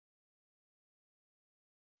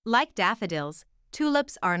Like daffodils,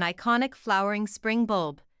 tulips are an iconic flowering spring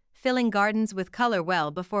bulb, filling gardens with color well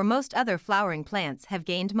before most other flowering plants have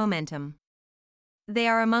gained momentum. They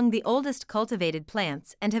are among the oldest cultivated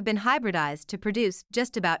plants and have been hybridized to produce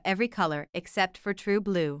just about every color except for true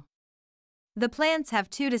blue. The plants have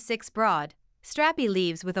 2 to 6 broad, strappy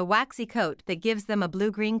leaves with a waxy coat that gives them a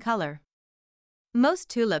blue-green color. Most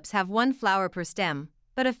tulips have one flower per stem,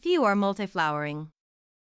 but a few are multiflowering.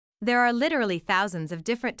 There are literally thousands of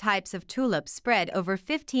different types of tulips spread over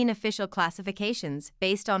 15 official classifications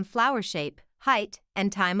based on flower shape, height,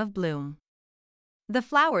 and time of bloom. The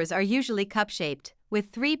flowers are usually cup-shaped,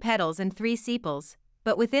 with 3 petals and 3 sepals,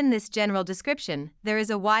 but within this general description, there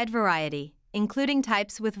is a wide variety, including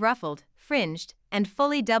types with ruffled, fringed, and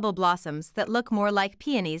fully double blossoms that look more like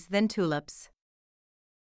peonies than tulips.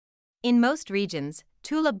 In most regions,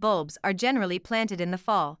 tulip bulbs are generally planted in the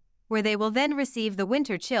fall, where they will then receive the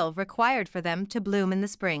winter chill required for them to bloom in the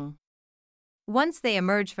spring. Once they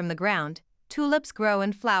emerge from the ground, tulips grow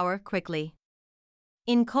and flower quickly.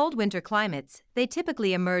 In cold winter climates, they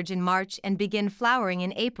typically emerge in March and begin flowering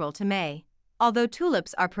in April to May. Although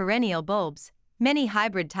tulips are perennial bulbs, many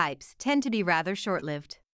hybrid types tend to be rather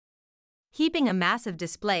short-lived. Keeping a massive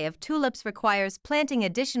display of tulips requires planting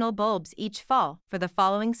additional bulbs each fall for the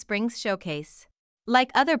following spring's showcase. Like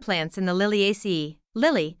other plants in the Liliaceae,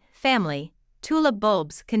 lily family, tulip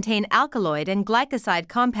bulbs contain alkaloid and glycoside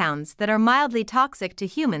compounds that are mildly toxic to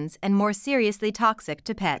humans and more seriously toxic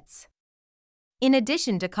to pets. In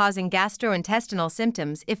addition to causing gastrointestinal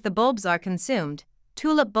symptoms if the bulbs are consumed,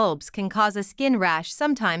 tulip bulbs can cause a skin rash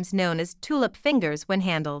sometimes known as tulip fingers when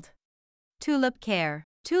handled. Tulip care.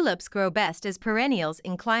 Tulips grow best as perennials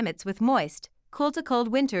in climates with moist, cool to cold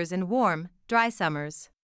winters and warm, dry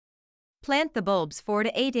summers. Plant the bulbs 4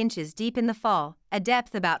 to 8 inches deep in the fall, a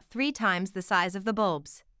depth about 3 times the size of the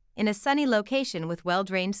bulbs, in a sunny location with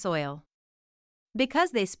well-drained soil.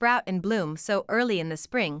 Because they sprout and bloom so early in the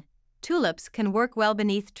spring, tulips can work well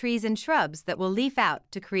beneath trees and shrubs that will leaf out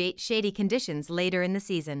to create shady conditions later in the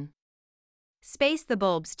season. Space the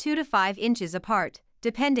bulbs 2 to 5 inches apart,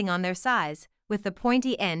 depending on their size, with the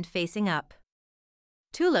pointy end facing up.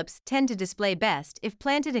 Tulips tend to display best if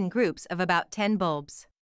planted in groups of about 10 bulbs.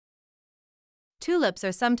 Tulips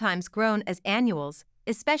are sometimes grown as annuals,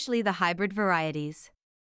 especially the hybrid varieties.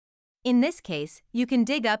 In this case, you can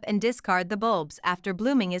dig up and discard the bulbs after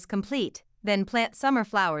blooming is complete, then plant summer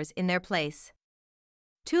flowers in their place.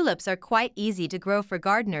 Tulips are quite easy to grow for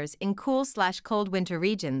gardeners in cool/cold winter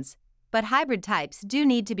regions, but hybrid types do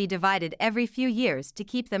need to be divided every few years to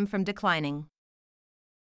keep them from declining.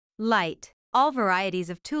 Light. All varieties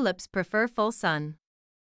of tulips prefer full sun.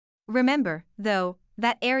 Remember, though,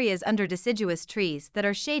 that areas under deciduous trees that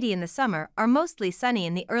are shady in the summer are mostly sunny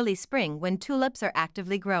in the early spring when tulips are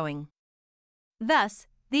actively growing. Thus,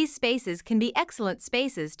 these spaces can be excellent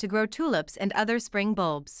spaces to grow tulips and other spring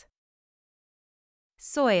bulbs.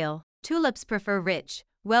 Soil. Tulips prefer rich,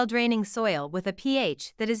 well-draining soil with a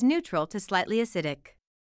pH that is neutral to slightly acidic.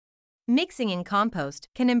 Mixing in compost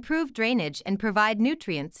can improve drainage and provide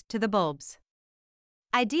nutrients to the bulbs.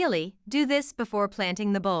 Ideally, do this before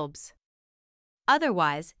planting the bulbs.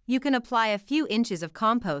 Otherwise, you can apply a few inches of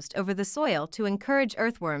compost over the soil to encourage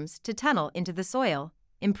earthworms to tunnel into the soil,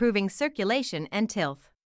 improving circulation and tilth.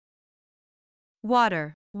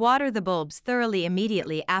 Water. Water the bulbs thoroughly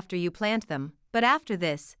immediately after you plant them, but after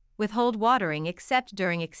this, withhold watering except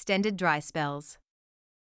during extended dry spells.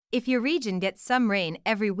 If your region gets some rain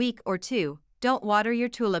every week or 2, don't water your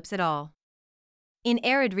tulips at all. In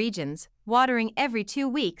arid regions, watering every 2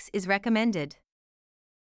 weeks is recommended.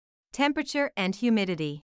 Temperature and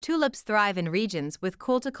humidity. Tulips thrive in regions with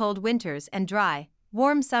cool to cold winters and dry,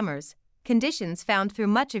 warm summers, conditions found through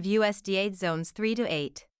much of USDA zones 3 to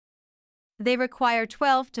 8. They require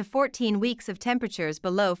 12 to 14 weeks of temperatures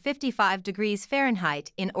below 55 degrees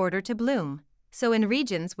Fahrenheit in order to bloom, so in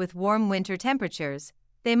regions with warm winter temperatures,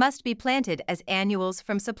 they must be planted as annuals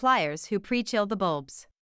from suppliers who pre-chill the bulbs.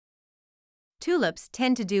 Tulips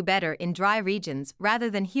tend to do better in dry regions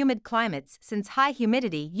rather than humid climates since high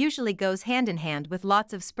humidity usually goes hand in hand with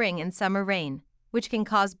lots of spring and summer rain, which can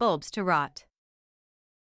cause bulbs to rot.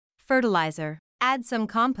 Fertilizer. Add some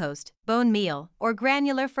compost, bone meal, or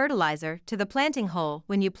granular fertilizer to the planting hole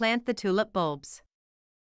when you plant the tulip bulbs.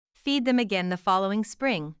 Feed them again the following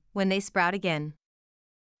spring, when they sprout again.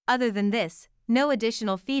 Other than this, no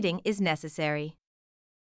additional feeding is necessary.